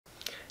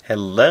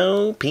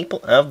Hello, people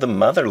of the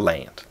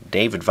motherland.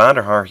 David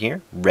Vonderhaar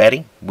here,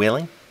 ready,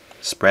 willing,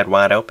 spread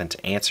wide open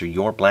to answer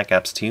your Black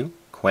Ops 2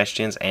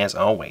 questions as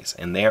always.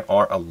 And there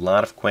are a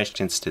lot of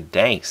questions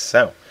today,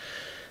 so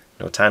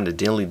no time to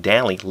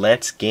dilly-dally.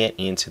 Let's get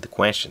into the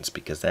questions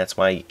because that's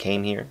why you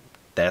came here.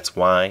 That's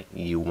why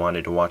you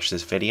wanted to watch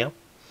this video.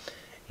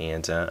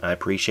 And I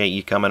appreciate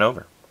you coming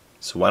over.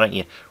 So why don't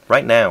you,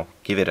 right now,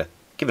 give it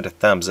a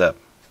thumbs up,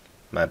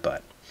 my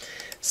butt.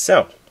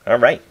 So,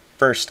 alright,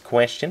 first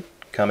question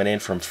coming in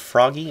from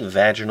Froggy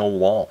Vaginal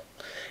Wall.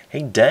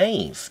 Hey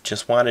Dave,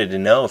 just wanted to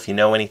know if you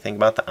know anything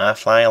about the I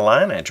Fly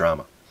Illini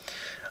drama.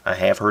 I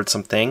have heard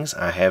some things,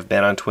 I have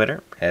been on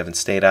Twitter, haven't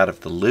stayed out of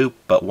the loop,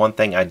 but one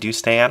thing I do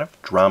stay out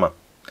of, drama.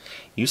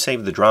 You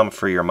save the drama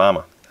for your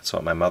mama. That's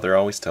what my mother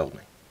always told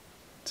me.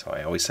 So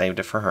I always saved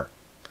it for her.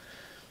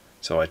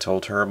 So I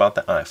told her about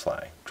the I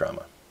Fly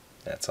drama.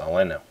 That's all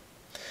I know.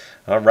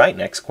 Alright,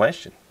 next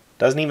question.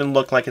 Doesn't even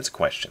look like it's a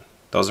question.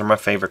 Those are my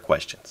favorite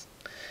questions.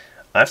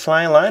 I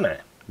Fly Illini.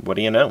 What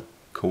do you know?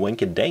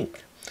 Coinkadink.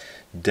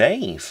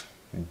 Dave.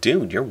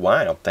 Dude, you're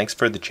wild. Thanks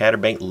for the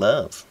chatterbait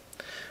love.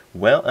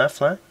 Well, I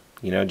Fly,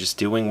 just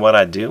doing what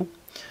I do.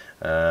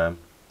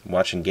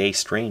 Watching gay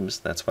streams.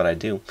 That's what I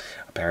do,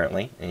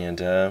 apparently.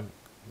 And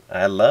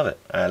I love it.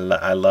 I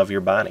love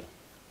your body.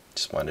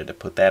 Just wanted to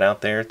put that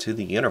out there to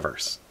the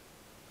universe.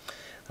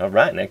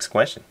 Alright, next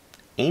question.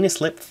 Anus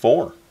Lip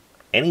 4.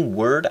 Any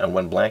word on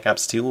when Black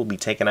Ops 2 will be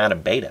taken out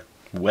of beta?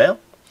 Well,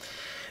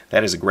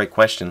 that is a great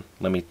question.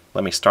 Let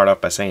me start off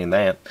by saying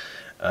that.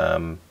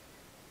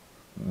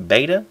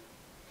 Beta,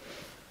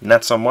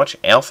 not so much.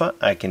 Alpha,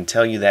 I can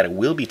tell you that it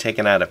will be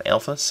taken out of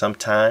alpha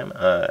sometime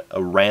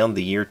around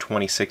the year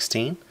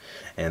 2016.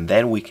 And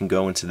then we can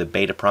go into the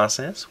beta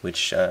process,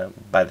 which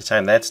by the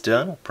time that's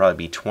done will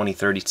probably be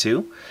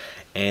 2032.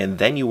 And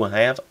then you will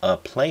have a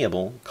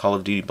playable Call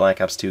of Duty Black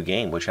Ops 2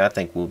 game, which I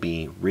think will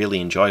be really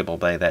enjoyable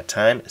by that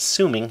time,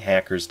 assuming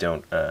hackers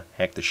don't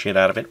hack the shit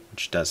out of it,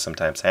 which does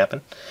sometimes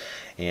happen.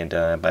 And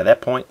by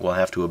that point, we'll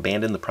have to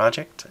abandon the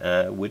project,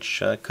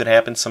 which could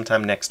happen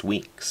sometime next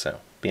week. So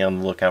be on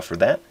the lookout for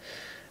that.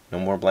 No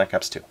more Black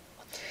Ops 2.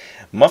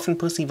 Muffin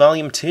Pussy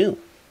Volume 2.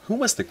 Who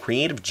was the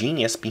creative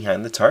genius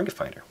behind the Target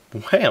Finder?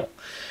 Well,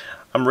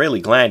 I'm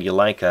really glad you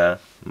like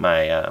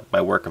my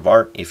work of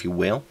art, if you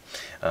will.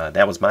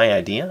 That was my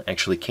idea.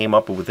 Actually came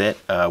up with it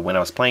when I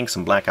was playing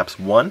some Black Ops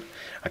 1.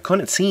 I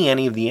couldn't see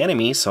any of the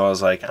enemies, so I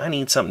was like, I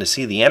need something to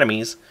see the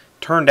enemies.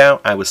 Turned out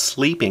I was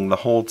sleeping the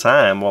whole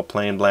time while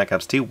playing Black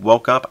Ops 2.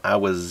 Woke up, I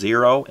was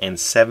 0 and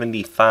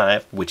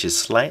 75, which is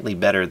slightly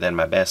better than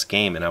my best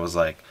game. And I was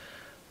like,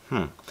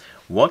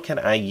 what can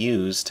I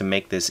use to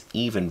make this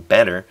even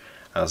better?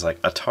 I was like,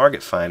 a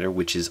target finder,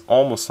 which is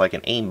almost like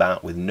an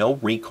aimbot with no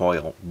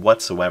recoil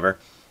whatsoever.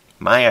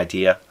 My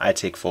idea, I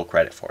take full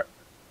credit for it.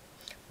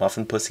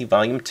 Muffin Pussy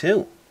Volume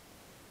 2.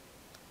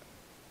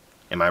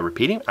 Am I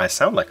repeating? I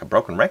sound like a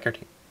broken record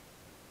here.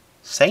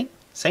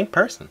 Same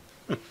person.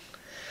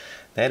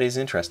 That is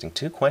interesting.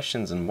 2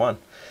 questions in one.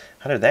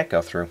 How did that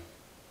go through?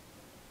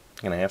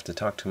 I'm going to have to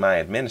talk to my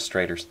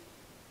administrators.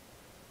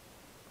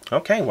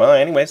 Okay, well,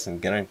 anyways, I'm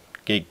going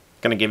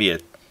to give you a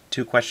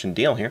 2-question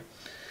deal here.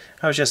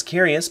 I was just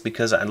curious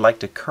because I'd like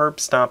to curb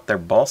stomp their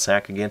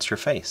ballsack against your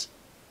face.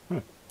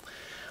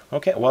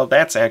 Okay, well,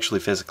 that's actually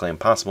physically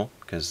impossible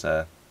because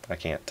I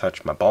can't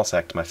touch my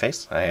ballsack to my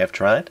face. I have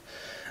tried,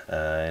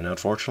 and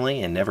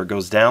unfortunately, it never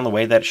goes down the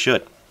way that it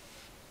should.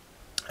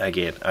 I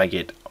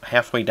get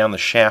halfway down the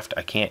shaft.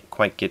 I can't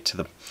quite get to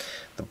the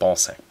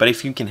ballsack. But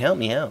if you can help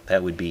me out,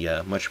 that would be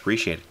much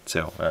appreciated.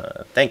 So,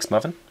 thanks,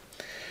 Muffin.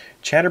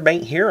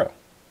 Chatterbait Hero.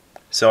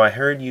 So I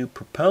heard you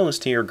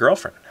proposed to your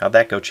girlfriend. How'd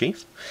that go,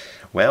 Chief?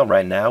 Well,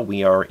 right now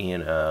we are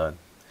in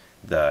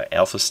the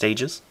alpha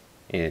stages.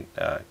 It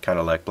kind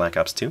of like Black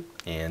Ops 2.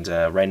 And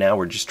right now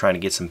we're just trying to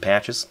get some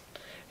patches.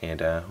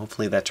 And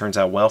hopefully that turns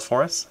out well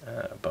for us.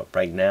 But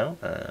right now,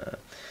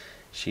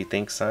 she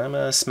thinks I'm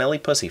a smelly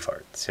pussy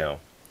fart. So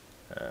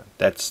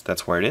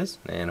that's where it is.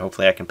 And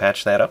hopefully I can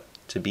patch that up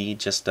to be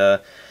just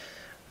a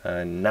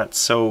not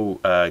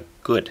so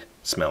good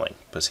smelling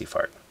pussy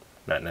fart.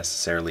 Not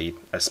necessarily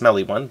a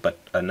smelly one, but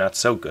a not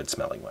so good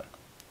smelling one.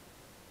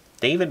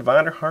 David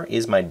Vonderhaar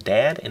is my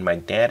dad, and my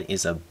dad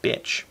is a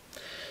bitch.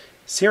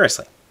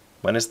 Seriously,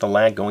 when is the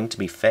lag going to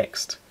be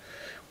fixed?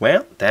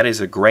 Well, that is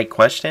a great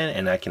question,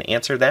 and I can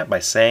answer that by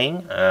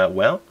saying,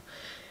 well,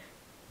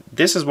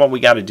 this is what we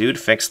got to do to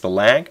fix the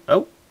lag.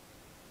 Oh,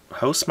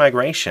 host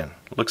migration.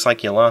 Looks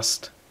like you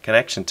lost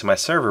connection to my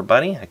server,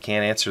 buddy. I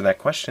can't answer that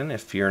question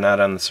if you're not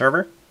on the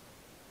server.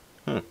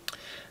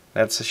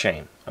 That's a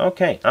shame.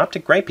 Okay,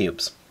 Optic Grey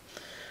Pubes.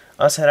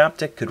 Us at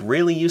Optic could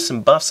really use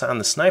some buffs on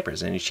the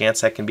snipers. Any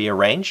chance that can be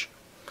arranged?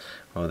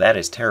 Oh, that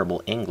is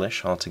terrible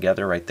English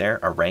altogether right there.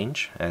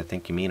 Arrange. I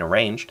think you mean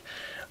arranged.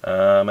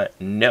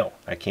 No,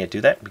 I can't do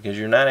that because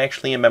you're not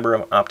actually a member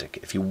of Optic.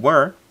 If you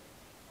were,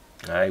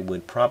 I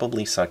would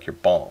probably suck your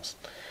balls.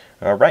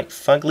 Alright,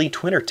 Fugly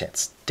Twitter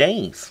Tits.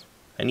 Dave,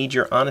 I need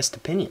your honest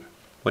opinion.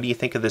 What do you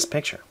think of this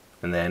picture?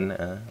 And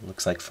then,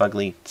 looks like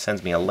Fugly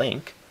sends me a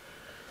link.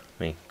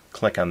 Let me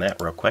click on that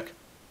real quick.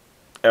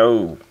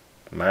 Oh,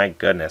 my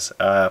goodness.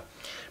 Fugly,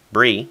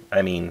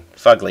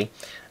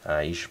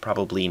 you should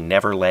probably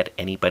never let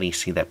anybody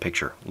see that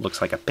picture.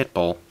 Looks like a pit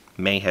bull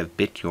may have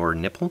bit your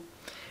nipple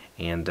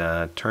and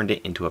turned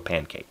it into a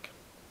pancake.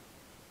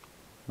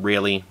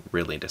 Really,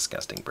 really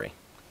disgusting, Bree.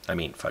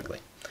 Fugly.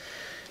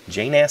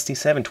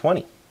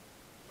 JNasty720.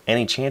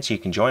 Any chance you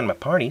can join my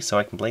party so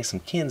I can play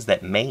some kids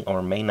that may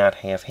or may not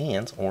have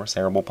hands or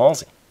cerebral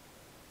palsy?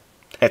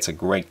 That's a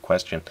great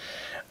question.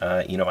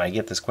 I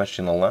get this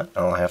question a lot.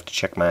 I'll have to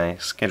check my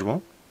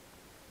schedule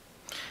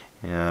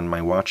and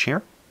my watch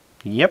here.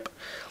 Yep,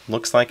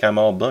 looks like I'm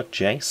all booked,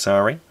 Jay.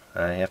 Sorry,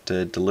 I have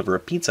to deliver a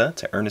pizza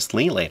to Ernest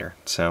Lee later,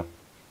 so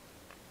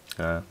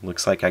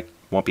looks like I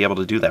won't be able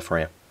to do that for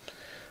you.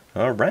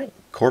 All right,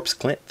 Corpse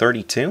Clint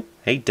 32.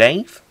 Hey,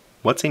 Dave,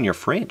 what's in your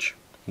fridge?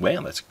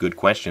 Well, that's a good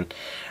question.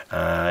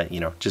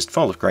 Just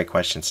full of great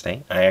questions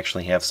today. I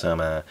actually have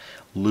some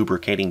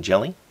lubricating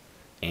jelly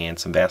and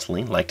some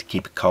Vaseline. Like to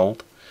keep it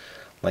cold.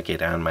 Like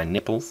it on my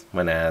nipples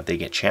when they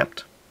get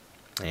chapped.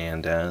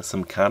 And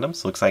some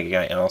condoms. Looks like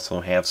I also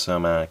have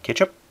some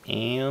ketchup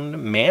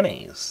and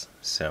mayonnaise.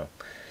 So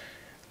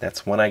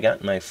that's what I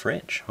got in my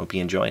fridge. Hope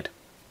you enjoyed.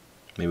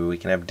 Maybe we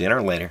can have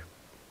dinner later.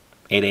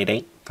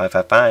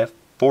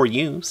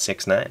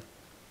 888-555-4U69.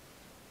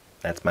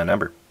 That's my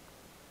number.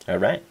 All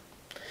right.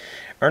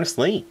 Ernest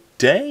Lee.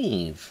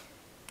 Dave.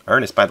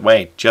 Ernest, by the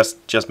way,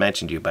 just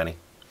mentioned you, buddy.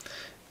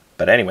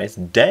 But anyways,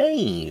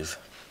 Dave.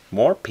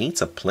 More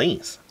pizza,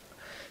 please.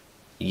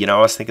 I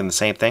was thinking the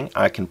same thing.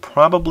 I can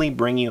probably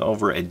bring you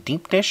over a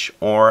deep dish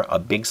or a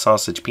big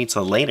sausage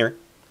pizza later,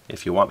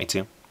 if you want me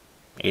to.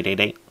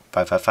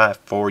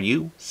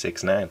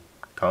 888-555-4U69.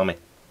 Call me.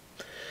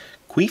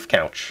 Queef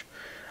Couch.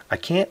 I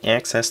can't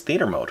access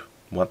theater mode.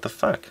 What the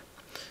fuck?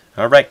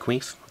 Alright,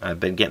 Queef. I've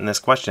been getting this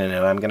question,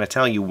 and I'm going to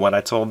tell you what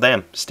I told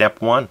them.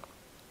 Step 1.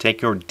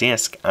 Take your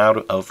disc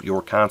out of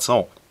your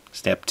console.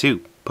 Step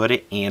 2. Put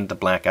it in the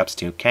Black Ops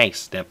 2 case.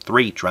 Step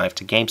 3, drive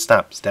to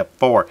GameStop. Step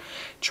 4,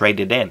 trade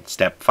it in.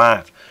 Step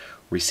 5,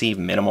 receive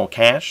minimal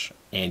cash,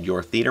 and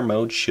your theater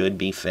mode should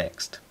be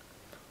fixed.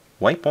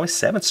 White Boy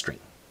 7th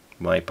Street.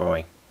 White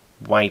Boy,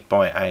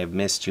 I have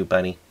missed you,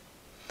 buddy.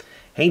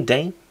 Hey,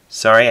 Dane.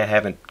 Sorry I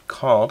haven't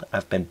called.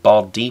 I've been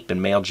balled deep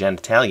in male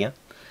genitalia.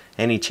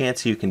 Any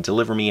chance you can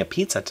deliver me a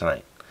pizza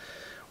tonight?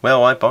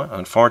 Well, White Boy,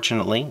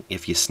 unfortunately,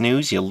 if you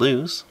snooze, you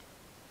lose.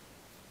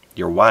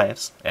 Your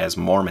wives, as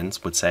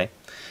Mormons would say.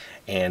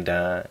 And,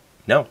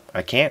 no,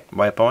 I can't,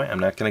 White Boy. I'm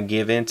not going to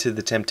give in to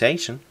the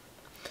temptation.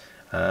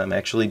 I'm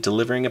actually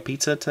delivering a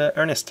pizza to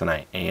Ernest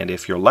tonight. And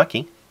if you're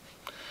lucky,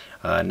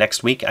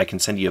 next week I can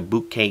send you a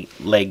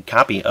bootleg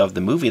copy of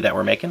the movie that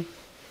we're making.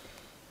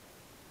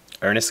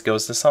 Ernest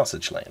Goes to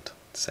Sausage Land.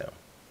 So,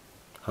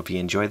 hope you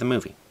enjoy the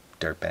movie,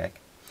 dirtbag.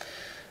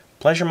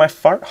 Pleasure My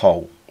Fart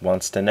Hole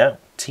wants to know,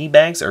 tea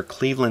bags or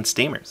Cleveland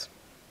steamers?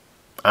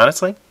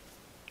 Honestly,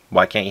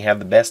 why can't you have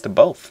the best of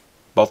both?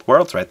 Both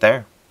worlds right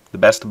there. The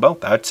best of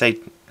both. I'd say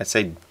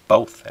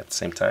both at the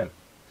same time.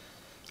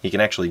 You can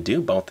actually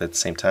do both at the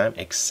same time,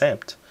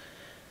 except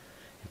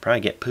you probably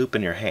get poop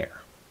in your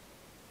hair.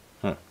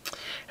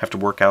 Have to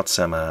work out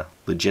some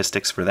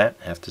logistics for that.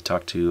 Have to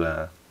talk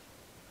to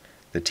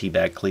the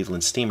Teabag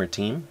Cleveland Steamer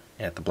team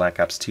at the Black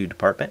Ops 2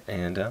 department,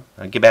 and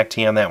I'll get back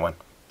to you on that one.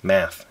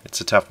 Math.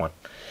 It's a tough one.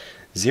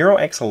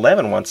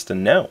 0x11 wants to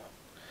know,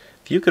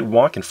 if you could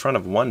walk in front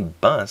of one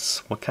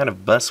bus, what kind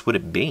of bus would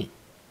it be?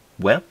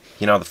 Well,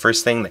 the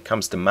first thing that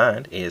comes to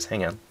mind is,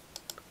 hang on.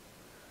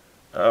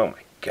 Oh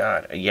my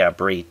god. Yeah,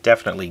 Bree,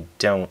 definitely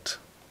don't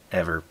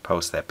ever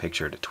post that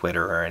picture to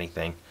Twitter or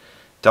anything.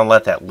 Don't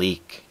let that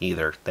leak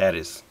either. That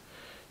is,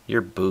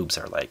 your boobs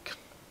are like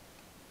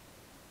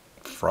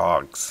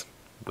frogs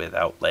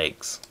without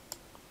legs.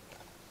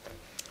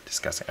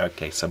 Disgusting.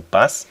 Okay, so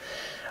bus.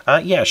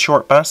 Yeah,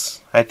 short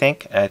bus, I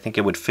think. I think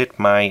it would fit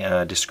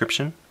my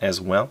description as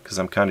well, because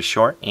I'm kind of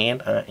short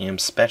and I am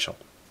special.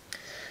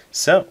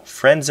 So,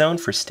 friend zone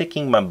for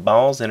sticking my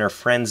balls in her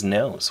friend's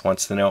nose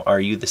wants to know, are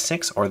you the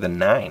 6 or the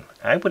 9?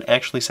 I would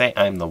actually say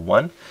I'm the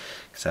 1,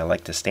 because I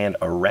like to stand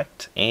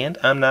erect, and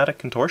I'm not a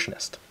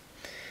contortionist.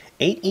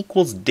 8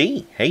 equals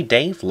D. Hey,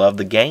 Dave, love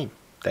the game.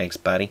 Thanks,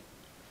 buddy.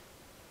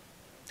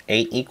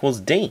 8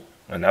 equals D.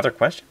 Another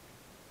question?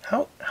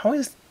 How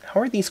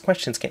are these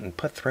questions getting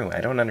put through?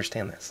 I don't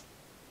understand this.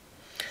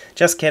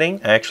 Just kidding.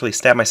 I actually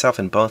stabbed myself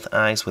in both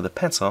eyes with a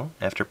pencil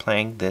after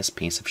playing this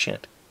piece of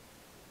shit.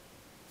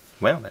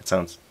 Well, that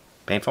sounds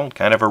painful and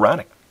kind of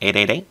erotic.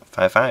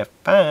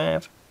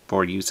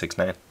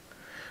 888-555-4U69.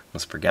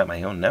 Almost forgot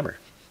my own number.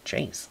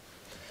 Jeez.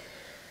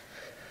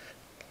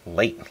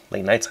 Late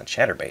nights on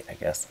Chatterbait, I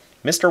guess.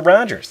 Mr.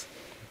 Rogers.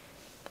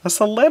 A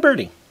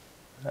celebrity.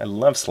 I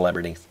love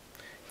celebrities.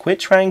 Quit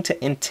trying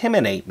to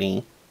intimidate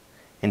me.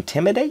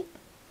 Intimidate?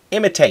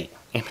 Imitate.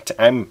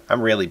 I'm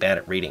really bad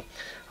at reading.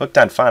 Hooked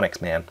on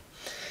phonics, man.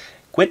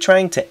 Quit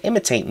trying to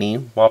imitate me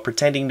while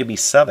pretending to be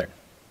Southern.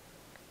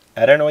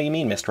 I don't know what you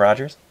mean, Mr.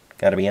 Rogers.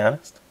 Gotta be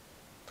honest.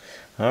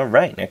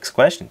 Alright, next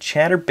question.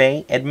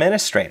 Chatterbait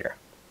Administrator.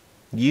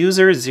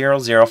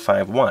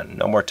 User0051.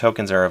 No more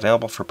tokens are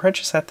available for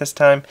purchase at this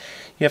time.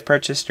 You have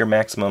purchased your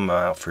maximum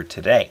amount for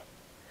today.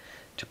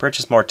 To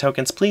purchase more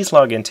tokens, please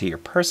log into your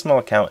personal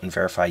account and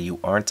verify you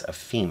aren't a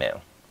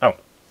female. Oh,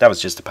 that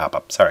was just a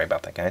pop-up. Sorry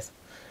about that, guys.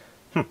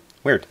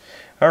 Weird.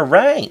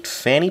 Alright,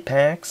 fanny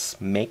packs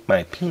make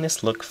my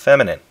penis look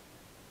feminine.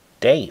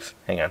 Dave,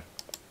 hang on.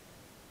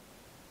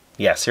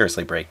 Yeah,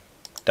 seriously, Brie.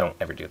 Don't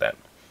ever do that.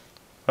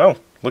 Oh,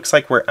 looks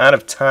like we're out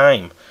of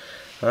time.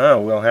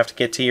 Oh, we'll have to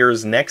get to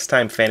yours next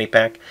time, fanny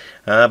pack.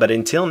 But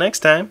until next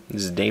time,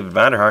 this is David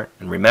Vonderhaar,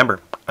 and remember,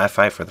 I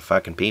fight for the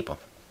fucking people.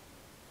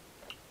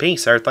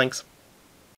 Peace, Earthlings.